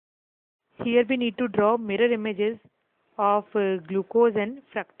Here we need to draw mirror images of glucose and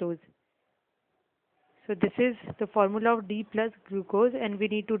fructose. So this is the formula of D plus glucose, and we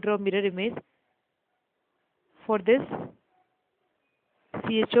need to draw mirror image. For this,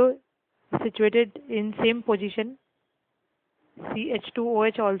 CHO situated in same position,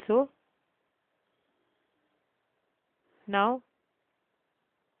 CH2OH also. Now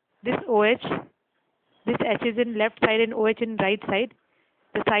this OH, this H is in left side and OH in right side.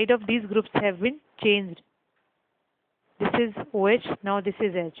 The side of these groups have been changed. This is OH, now this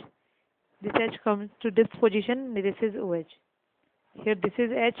is H. This H comes to this position, this is OH. Here this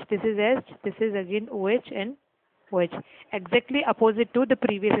is H, this is H, this is again OH and OH. Exactly opposite to the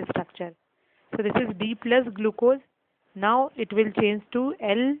previous structure. So this is D plus glucose. Now it will change to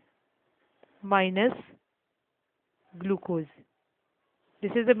L minus glucose.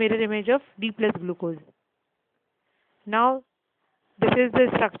 This is the mirror image of D plus glucose. Now this is the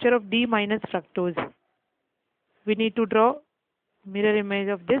structure of D minus fructose. We need to draw mirror image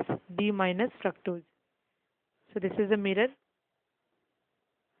of this D minus fructose. So this is the mirror.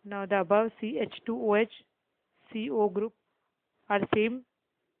 Now the above CH2OH, CO group are same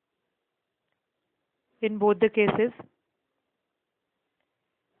in both the cases.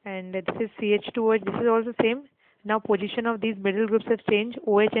 And this is CH2OH, this is also same. Now position of these middle groups have changed.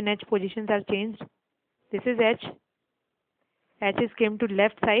 OH and H positions are changed. This is H. H is came to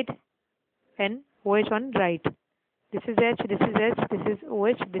left side and OH on right. This is H, this is H, this is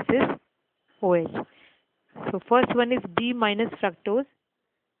OH, this is OH. So first one is D minus fructose.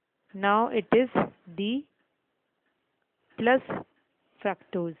 Now it is D plus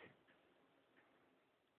fructose.